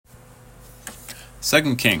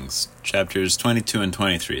2 Kings, chapters 22 and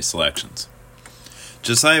 23, selections.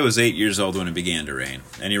 Josiah was 8 years old when he began to reign,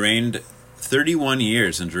 and he reigned 31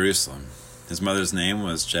 years in Jerusalem. His mother's name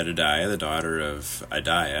was Jedidiah, the daughter of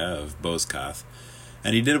Idaiah of Bozkath,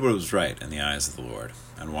 and he did what was right in the eyes of the Lord,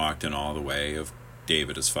 and walked in all the way of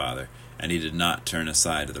David his father, and he did not turn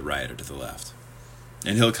aside to the right or to the left.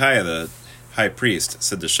 And Hilkiah the high priest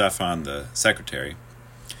said to Shaphan the secretary,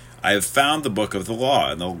 I have found the book of the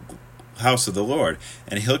law in the house of the Lord.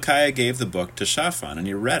 And Hilkiah gave the book to Shaphan, and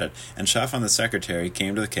he read it. And Shaphan the secretary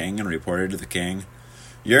came to the king and reported to the king,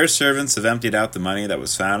 Your servants have emptied out the money that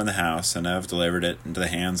was found in the house, and have delivered it into the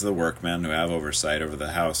hands of the workmen who have oversight over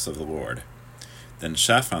the house of the Lord. Then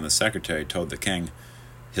Shaphan the secretary told the king,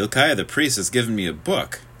 Hilkiah the priest has given me a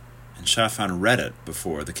book. And Shaphan read it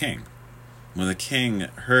before the king. When the king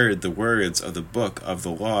heard the words of the book of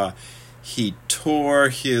the law, he tore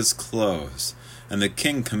his clothes. And the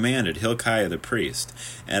king commanded Hilkiah the priest,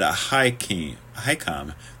 and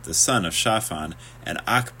Ahikam the son of Shaphan, and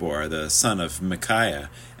Achbor the son of Micaiah,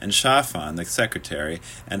 and Shaphan the secretary,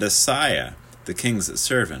 and Asaiah the king's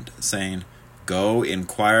servant, saying, Go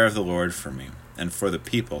inquire of the Lord for me, and for the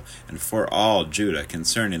people, and for all Judah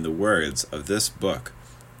concerning the words of this book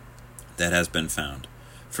that has been found.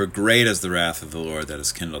 For great is the wrath of the Lord that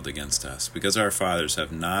is kindled against us, because our fathers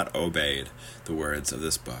have not obeyed the words of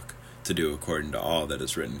this book, to do according to all that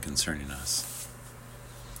is written concerning us.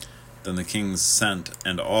 Then the king sent,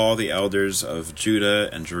 and all the elders of Judah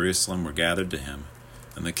and Jerusalem were gathered to him.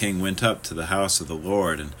 And the king went up to the house of the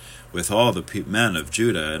Lord, and with all the men of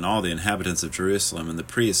Judah, and all the inhabitants of Jerusalem, and the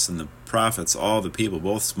priests and the prophets, all the people,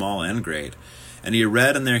 both small and great. And he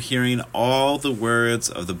read in their hearing all the words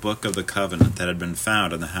of the book of the covenant that had been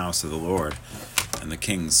found in the house of the Lord. And the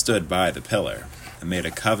king stood by the pillar, and made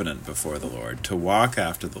a covenant before the Lord, to walk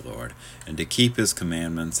after the Lord, and to keep his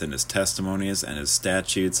commandments and his testimonies and his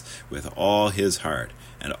statutes with all his heart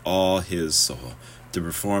and all his soul, to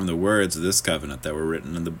perform the words of this covenant that were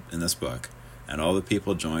written in this book. And all the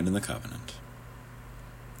people joined in the covenant.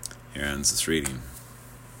 Here ends this reading.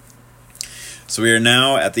 So we are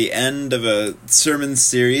now at the end of a sermon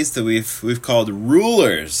series that we've called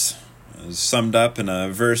Rulers. Summed up in a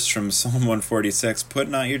verse from Psalm 146, Put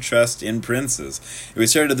not your trust in princes. We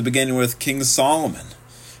started at the beginning with King Solomon,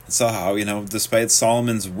 and saw how, despite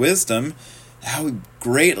Solomon's wisdom, how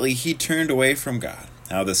greatly he turned away from God,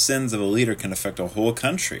 how the sins of a leader can affect a whole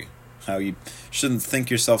country, how you shouldn't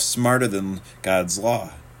think yourself smarter than God's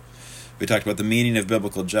law. We talked about the meaning of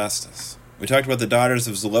biblical justice. We talked about the daughters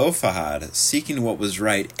of Zelophehad seeking what was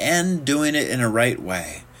right and doing it in a right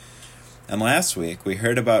way. And last week, we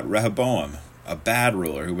heard about Rehoboam, a bad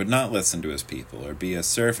ruler who would not listen to his people or be a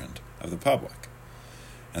servant of the public.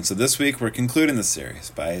 And so this week, we're concluding the series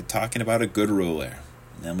by talking about a good ruler,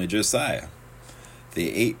 namely Josiah,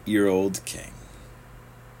 the 8-year-old king.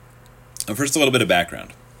 And first, a little bit of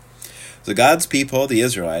background. So God's people, the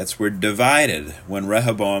Israelites, were divided when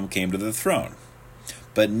Rehoboam came to the throne.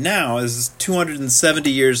 But now, this is 270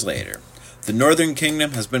 years later. The northern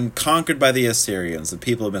kingdom has been conquered by the Assyrians. The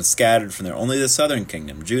people have been scattered from there. Only the southern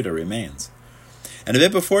kingdom, Judah, remains. And a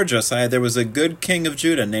bit before Josiah, there was a good king of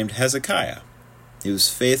Judah named Hezekiah. He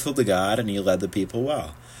was faithful to God, and he led the people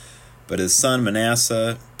well. But his son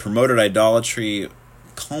Manasseh promoted idolatry,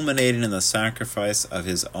 culminating in the sacrifice of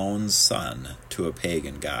his own son to a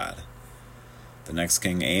pagan god. The next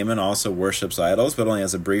king, Amon, also worships idols, but only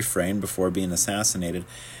has a brief reign before being assassinated.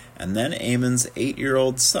 And then Amon's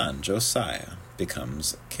 8-year-old son, Josiah,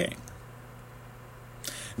 becomes king.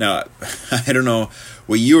 Now, I don't know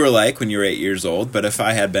what you were like when you were 8 years old, but if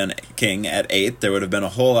I had been king at 8, there would have been a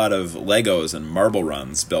whole lot of Legos and marble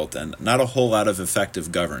runs built, and not a whole lot of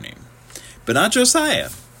effective governing. But not Josiah.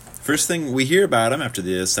 First thing we hear about him, after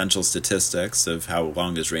the essential statistics of how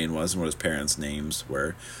long his reign was and what his parents' names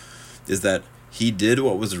were, is that he did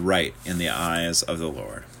what was right in the eyes of the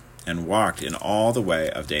Lord, and walked in all the way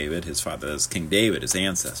of David, his father, as King David, his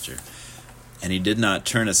ancestor. And he did not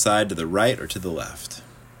turn aside to the right or to the left.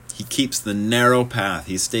 He keeps the narrow path.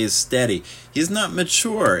 He stays steady. He's not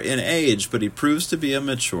mature in age, but he proves to be a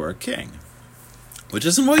mature king, which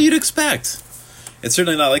isn't what you'd expect. It's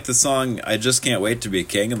certainly not like the song, I Just Can't Wait to Be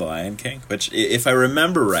King of the Lion King, which, if I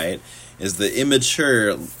remember right, is the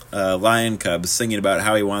immature lion cub singing about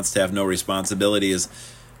how he wants to have no responsibilities.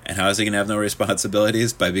 And how is he going to have no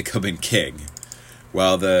responsibilities? By becoming king.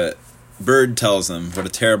 While the bird tells him what a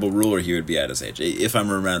terrible ruler he would be at his age, if I'm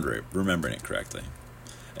remembering it correctly.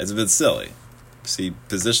 It's a bit silly. See,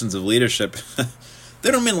 positions of leadership,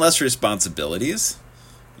 they don't mean less responsibilities.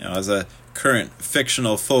 As a current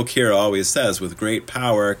fictional folk hero always says, with great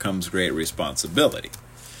power comes great responsibility.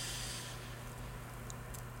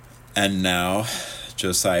 And now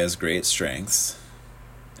Josiah's great strengths,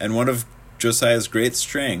 and one of Josiah's great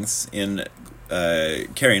strengths in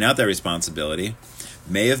carrying out that responsibility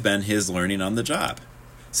may have been his learning on the job.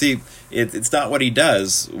 See, it's not what he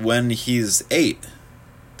does when he's 8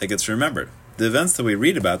 that gets remembered. The events that we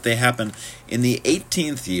read about, they happen in the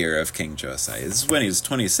 18th year of King Josiah. This is when he's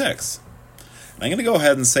 26. I'm going to go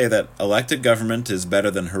ahead and say that elected government is better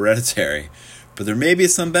than hereditary, but there may be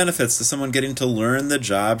some benefits to someone getting to learn the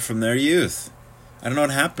job from their youth. I don't know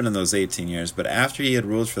what happened in those 18 years, but after he had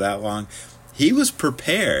ruled for that long, he was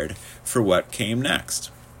prepared for what came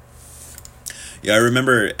next. Yeah, I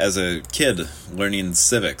remember as a kid learning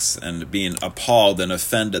civics and being appalled and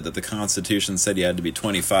offended that the Constitution said you had to be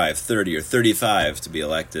 25, 30, or 35 to be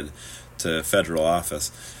elected to federal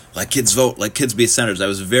office. Let kids vote, let kids be senators. I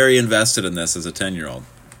was very invested in this as a 10-year-old.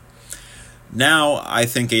 Now, I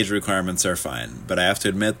think age requirements are fine, but I have to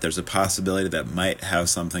admit there's a possibility that might have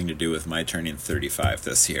something to do with my turning 35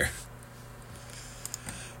 this year.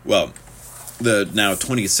 Well, the now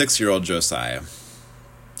 26-year-old Josiah,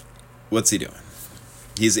 what's he doing?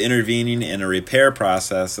 He's intervening in a repair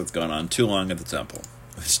process that's gone on too long at the temple,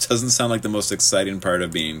 which doesn't sound like the most exciting part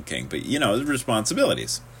of being king, but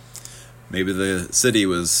responsibilities. Maybe the city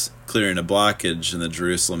was clearing a blockage in the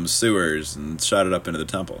Jerusalem sewers and shot it up into the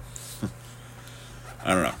temple.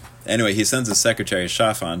 I don't know. Anyway, he sends his secretary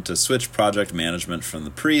Shaphan to switch project management from the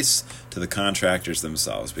priests to the contractors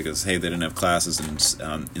themselves because, hey, they didn't have classes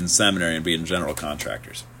in seminary and being general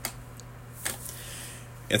contractors.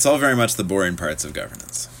 It's all very much the boring parts of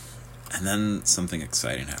governance. And then something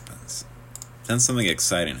exciting happens.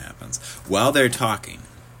 While they're talking,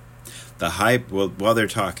 the high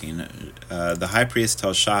priest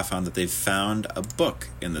tells Shaphan that they've found a book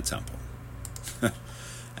in the temple.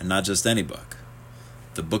 And not just any book.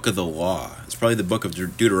 The book of the law. It's probably the book of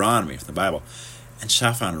Deuteronomy from the Bible. And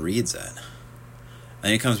Shaphan reads it.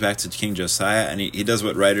 And he comes back to King Josiah, and he does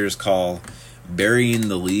what writers call burying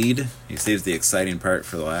the lead. He saves the exciting part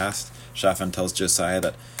for the last. Shaphan tells Josiah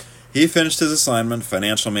that he finished his assignment,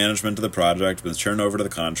 financial management of the project was turned over to the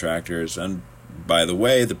contractors, and by the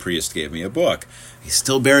way, the priest gave me a book. He's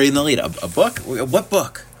still burying the lead. A book? What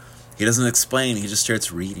book? He doesn't explain, he just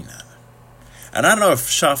starts reading it. And I don't know if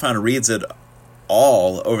Shaphan reads it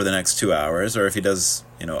all over the next 2 hours, or if he does,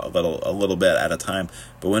 a little bit at a time.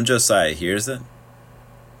 But when Josiah hears it,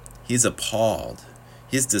 he's appalled.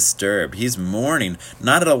 He's disturbed. He's mourning,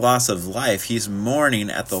 not at a loss of life. He's mourning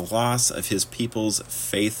at the loss of his people's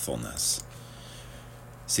faithfulness.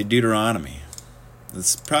 See, Deuteronomy,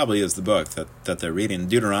 this probably is the book that they're reading.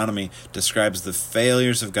 Deuteronomy describes the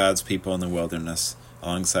failures of God's people in the wilderness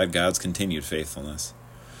alongside God's continued faithfulness.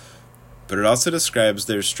 But it also describes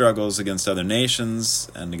their struggles against other nations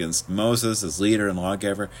and against Moses as leader and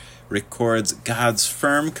lawgiver, records God's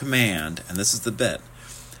firm command, and this is the bit,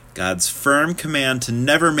 God's firm command to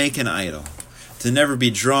never make an idol, to never be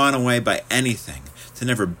drawn away by anything, to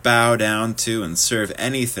never bow down to and serve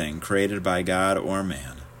anything created by God or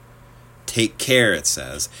man. Take care, it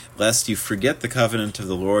says, lest you forget the covenant of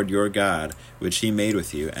the Lord your God, which he made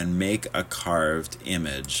with you, and make a carved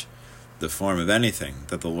image, the form of anything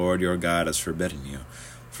that the Lord your God has forbidden you.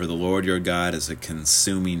 For the Lord your God is a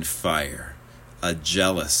consuming fire, a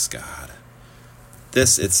jealous God.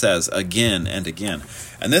 This, it says, again and again.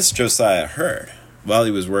 And this Josiah heard while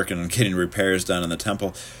he was working on getting repairs done in the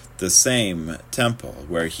temple, the same temple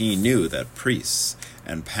where he knew that priests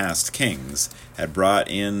and past kings had brought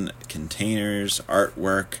in containers,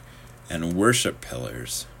 artwork, and worship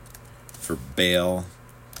pillars for Baal,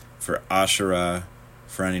 for Asherah,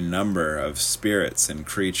 for any number of spirits and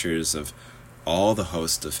creatures of all the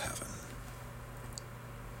host of heaven.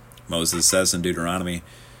 Moses says in Deuteronomy,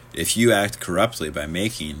 if you act corruptly by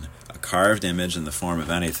making a carved image in the form of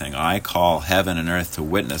anything, I call heaven and earth to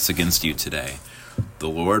witness against you today. The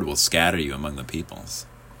Lord will scatter you among the peoples.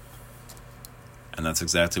 And that's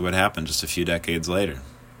exactly what happened just a few decades later.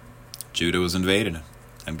 Judah was invaded,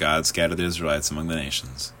 and God scattered the Israelites among the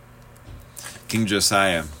nations. King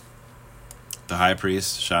Josiah, the high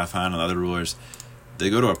priest, Shaphan, and other rulers, they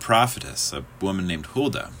go to a prophetess, a woman named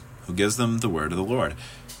Huldah, who gives them the word of the Lord.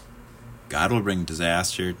 God will bring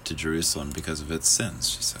disaster to Jerusalem because of its sins,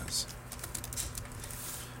 she says.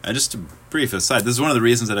 And just a brief aside, this is one of the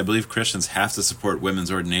reasons that I believe Christians have to support women's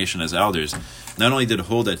ordination as elders. Not only did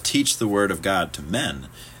Huldah teach the word of God to men,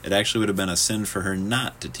 it actually would have been a sin for her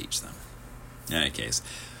not to teach them. In any case,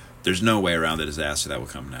 there's no way around the disaster that will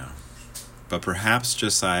come now. But perhaps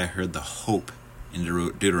Josiah heard the hope in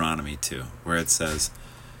Deuteronomy 2, where it says,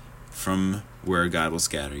 from where God will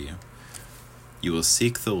scatter you, you will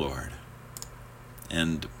seek the Lord,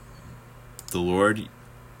 and the Lord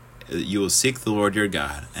You will seek the Lord your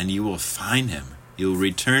God, and you will find him. You will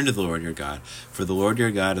return to the Lord your God, for the Lord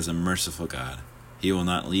your God is a merciful God. He will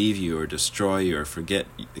not leave you or destroy you or forget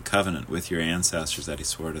the covenant with your ancestors that he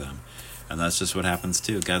swore to them. And that's just what happens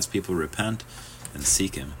too. God's people repent and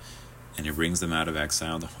seek him, and he brings them out of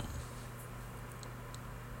exile to home.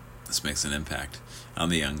 This makes an impact on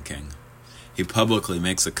the young king. He publicly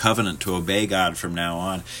makes a covenant to obey God from now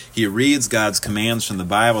on. He reads God's commands from the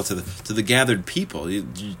Bible to the gathered people.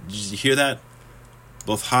 Did you hear that?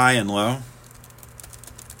 Both high and low.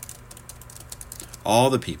 All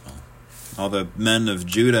the people, all the men of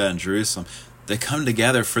Judah and Jerusalem, they come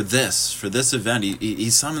together for this event. He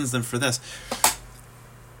summons them for this.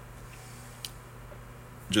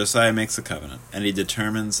 Josiah makes a covenant, and he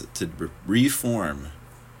determines to reform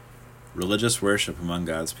religious worship among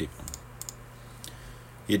God's people.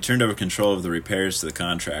 He had turned over control of the repairs to the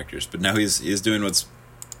contractors, but now he's doing what's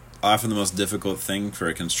often the most difficult thing for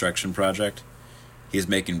a construction project. He's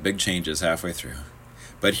making big changes halfway through.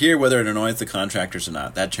 But here, whether it annoys the contractors or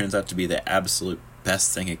not, that turns out to be the absolute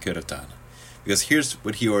best thing he could have done. Because here's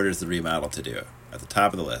what he orders the remodel to do, at the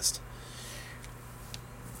top of the list.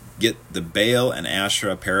 Get the Baal and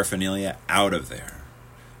Asherah paraphernalia out of there.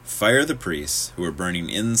 Fire the priests who are burning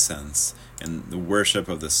incense in the worship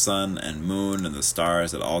of the sun and moon and the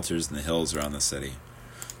stars at altars in the hills around the city.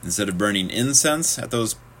 Instead of burning incense at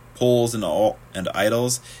those poles and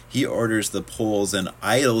idols, he orders the poles and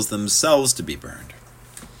idols themselves to be burned.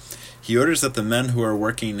 He orders that the men who are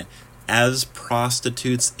working as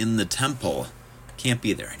prostitutes in the temple can't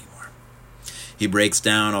be there anymore. He breaks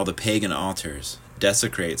down all the pagan altars,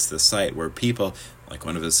 desecrates the site where people, like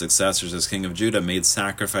one of his successors as king of Judah, made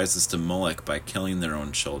sacrifices to Moloch by killing their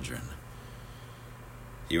own children.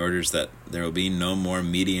 He orders that there will be no more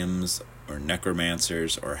mediums or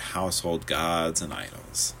necromancers or household gods and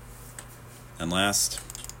idols. And last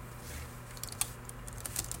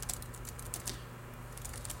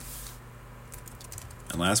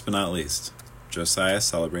but not least, Josiah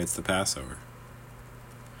celebrates the Passover.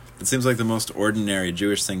 It seems like the most ordinary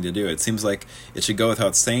Jewish thing to do. It seems like it should go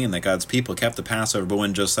without saying that God's people kept the Passover, but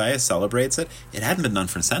when Josiah celebrates it, it hadn't been done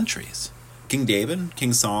for centuries. King David,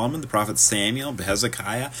 King Solomon, the prophet Samuel,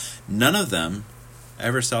 Hezekiah, none of them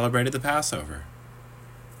ever celebrated the Passover.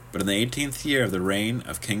 But in the 18th year of the reign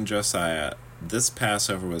of King Josiah, this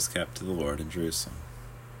Passover was kept to the Lord in Jerusalem.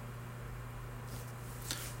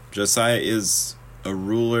 Josiah is a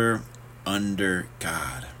ruler under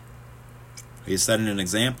God. He's setting an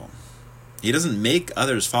example. He doesn't make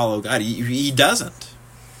others follow God. He doesn't.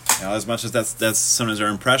 As much as that's sometimes our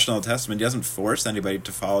impression of the Testament, he doesn't force anybody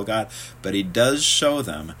to follow God, but he does show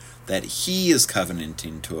them that he is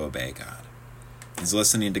covenanting to obey God. He's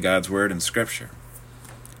listening to God's word in Scripture.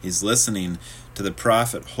 He's listening to the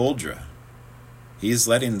prophet Huldra. He's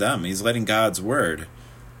letting God's word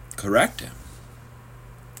correct him.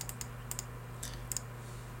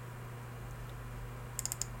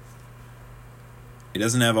 He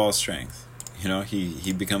doesn't have all strength.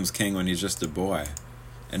 He becomes king when he's just a boy.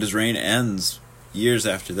 And his reign ends years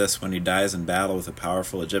after this when he dies in battle with a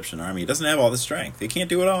powerful Egyptian army. He doesn't have all the strength. He can't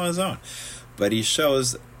do it all on his own. But he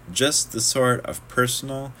shows just the sort of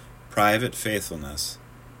personal, private faithfulness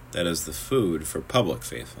that is the food for public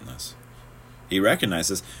faithfulness. He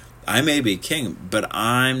recognizes, I may be king, but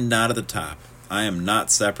I'm not at the top. I am not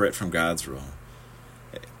separate from God's rule.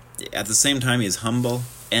 At the same time, he's humble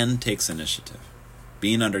and takes initiative.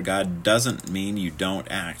 Being under God doesn't mean you don't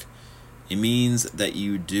act. It means that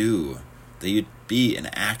you do, that you be an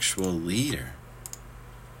actual leader.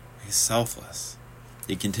 He's selfless.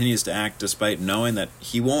 He continues to act despite knowing that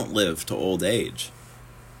he won't live to old age.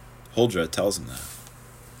 Huldra tells him that.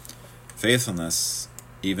 Faithfulness,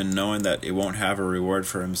 even knowing that it won't have a reward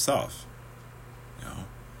for himself.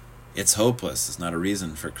 It's hopeless. It's not a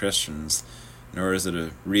reason for Christians, nor is it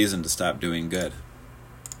a reason to stop doing good.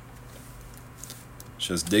 It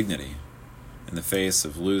shows dignity in the face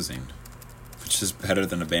of losing, which is better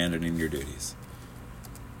than abandoning your duties.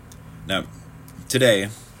 Now, today,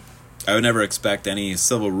 I would never expect any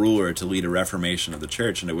civil ruler to lead a reformation of the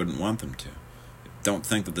church, and I wouldn't want them to. Don't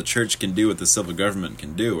think that the church can do what the civil government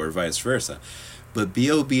can do, or vice versa. But be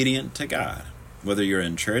obedient to God, whether you're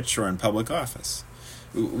in church or in public office.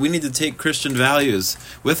 We need to take Christian values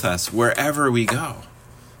with us wherever we go.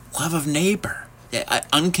 Love of neighbor.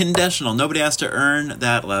 Unconditional. Nobody has to earn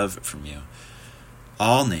that love from you.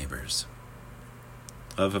 All neighbors.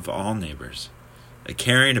 Love of all neighbors.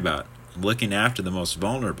 Caring about and looking after the most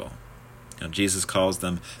vulnerable. Jesus calls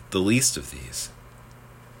them the least of these.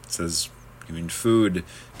 It says, giving food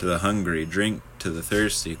to the hungry, drink to the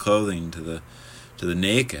thirsty, clothing to the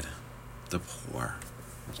naked, the poor.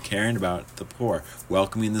 caring about the poor,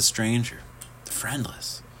 welcoming the stranger, the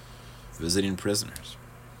friendless, visiting prisoners.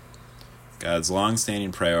 God's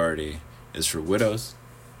long-standing priority is for widows,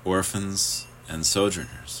 orphans, and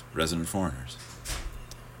sojourners, resident foreigners.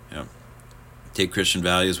 Take Christian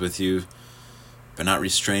values with you by not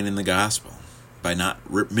restraining the gospel, by not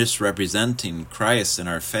misrepresenting Christ in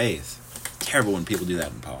our faith. Terrible when people do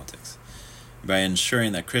that in politics. By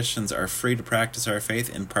ensuring that Christians are free to practice our faith,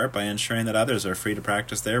 in part by ensuring that others are free to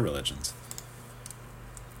practice their religions.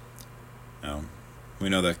 We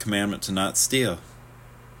know the commandment to not steal.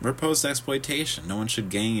 We're opposed to exploitation. No one should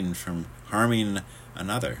gain from harming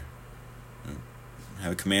another. We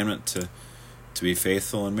have a commandment to be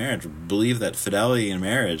faithful in marriage. We believe that fidelity in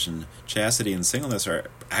marriage and chastity and singleness are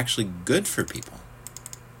actually good for people.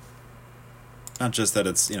 Not just that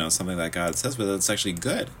it's something that God says, but that it's actually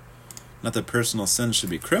good. Not that personal sin should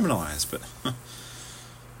be criminalized, but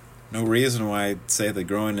no reason why I'd say the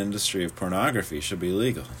growing industry of pornography should be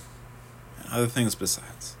legal. And other things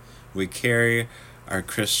besides. We carry our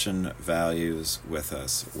Christian values with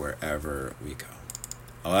us wherever we go.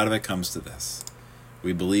 A lot of it comes to this.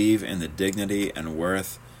 We believe in the dignity and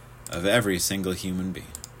worth of every single human being.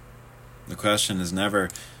 The question is never,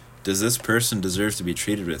 does this person deserve to be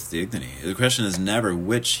treated with dignity? The question is never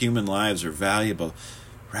which human lives are valuable.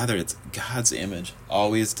 Rather, it's God's image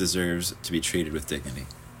always deserves to be treated with dignity.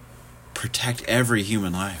 Protect every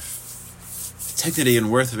human life. Dignity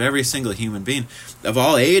and worth of every single human being. Of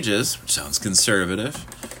all ages, which sounds conservative.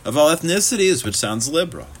 Of all ethnicities, which sounds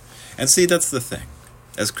liberal. And see, that's the thing.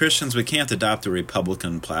 As Christians, we can't adopt a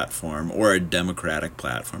Republican platform or a Democratic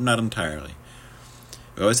platform, not entirely.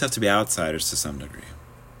 We always have to be outsiders to some degree,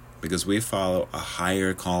 because we follow a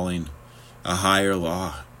higher calling, a higher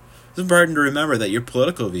law. It's important to remember that your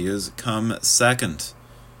political views come second.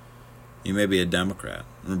 You may be a Democrat,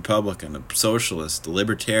 a Republican, a socialist, a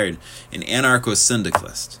libertarian, an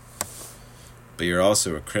anarcho-syndicalist, but you're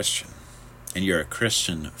also a Christian, and you're a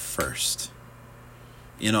Christian first,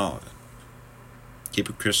 in all of it.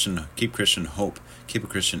 Keep Christian hope. Keep a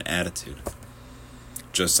Christian attitude.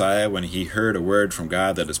 Josiah, when he heard a word from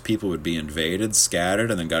God that his people would be invaded, scattered,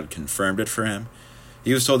 and then God confirmed it for him,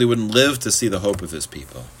 he was told he wouldn't live to see the hope of his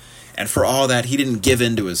people. And for all that, he didn't give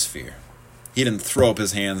in to his fear. He didn't throw up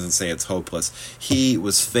his hands and say it's hopeless. He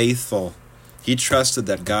was faithful. He trusted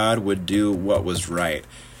that God would do what was right,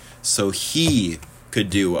 so he could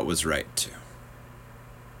do what was right too.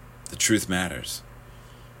 The truth matters.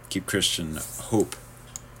 Keep Christian hope.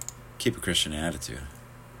 Keep a Christian attitude.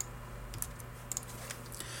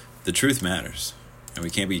 The truth matters, and we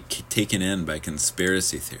can't be taken in by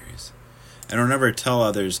conspiracy theories. And don't ever tell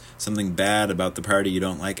others something bad about the party you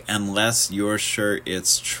don't like unless you're sure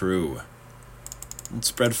it's true. Don't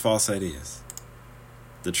spread false ideas.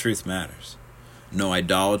 The truth matters. No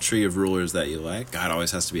idolatry of rulers that you like. God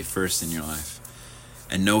always has to be first in your life.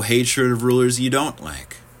 And no hatred of rulers you don't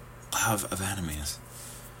like. Love of enemies.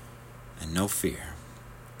 And no fear.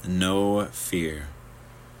 No fear.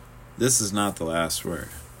 This is not the last word.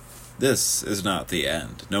 This is not the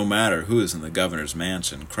end. No matter who is in the governor's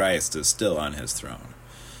mansion, Christ is still on his throne.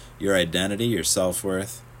 Your identity, your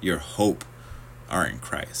self-worth, your hope are in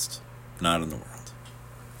Christ, not in the world.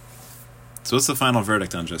 So what's the final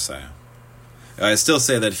verdict on Josiah? I still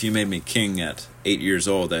say that if you made me king at 8 years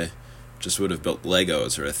old, I just would have built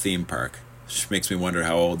Legos or a theme park. Which makes me wonder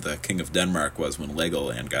how old the King of Denmark was when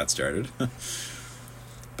Legoland got started.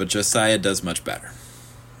 But Josiah does much better.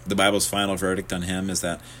 The Bible's final verdict on him is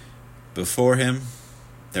that before him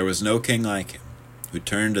there was no king like him, who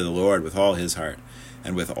turned to the Lord with all his heart,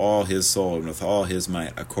 and with all his soul, and with all his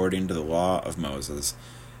might, according to the law of Moses,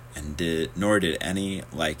 nor did any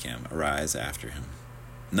like him arise after him.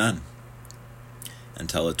 None.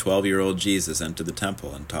 Until a 12-year-old Jesus entered the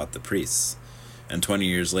temple and taught the priests, and 20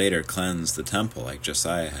 years later cleansed the temple like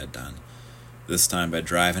Josiah had done, this time by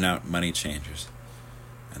driving out money changers,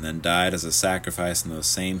 and then died as a sacrifice in those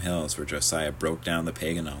same hills where Josiah broke down the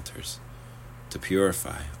pagan altars, to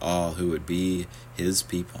purify all who would be his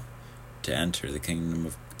people, to enter the kingdom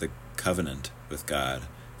of the covenant with God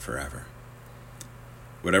forever.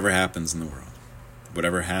 Whatever happens in the world,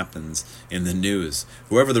 whatever happens in the news,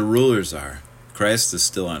 whoever the rulers are, Christ is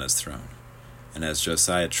still on his throne. And as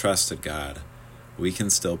Josiah trusted God, we can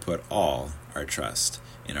still put all our trust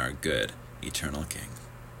in our good, eternal King.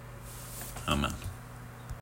 Amen.